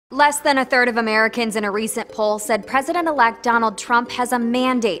Less than a third of Americans in a recent poll said President-elect Donald Trump has a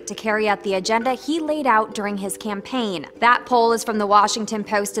mandate to carry out the agenda he laid out during his campaign. That poll is from the Washington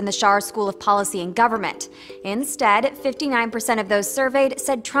Post and the Schar School of Policy and Government. Instead, 59% of those surveyed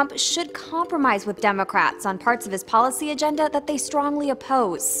said Trump should compromise with Democrats on parts of his policy agenda that they strongly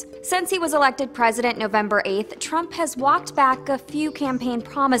oppose. Since he was elected president November 8th, Trump has walked back a few campaign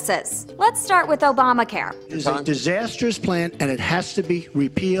promises. Let's start with Obamacare. It is a disastrous plan, and it has to be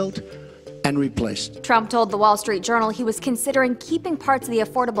repealed and replaced. Trump told the Wall Street Journal he was considering keeping parts of the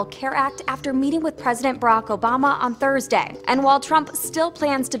Affordable Care Act after meeting with President Barack Obama on Thursday. And while Trump still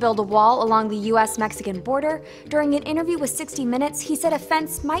plans to build a wall along the U.S.-Mexican border, during an interview with 60 Minutes, he said a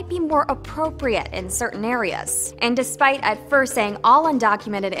fence might be more appropriate in certain areas. And despite at first saying all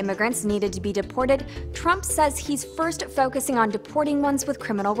undocumented immigrants needed to be deported, Trump says he's first focusing on deporting ones with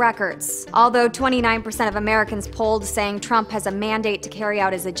criminal records. Although 29% of Americans polled saying Trump has a mandate to carry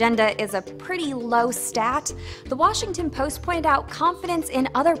out his agenda is a pretty low stat, the Washington Post pointed out confidence in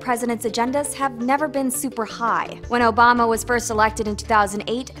other presidents' agendas have never been super high. When Obama was first elected in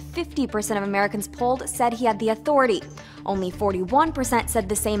 2008, 50% of Americans polled said he had the authority. Only 41% said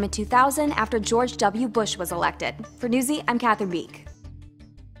the same in 2000 after George W. Bush was elected. For Newsy, I'm Catherine Beek.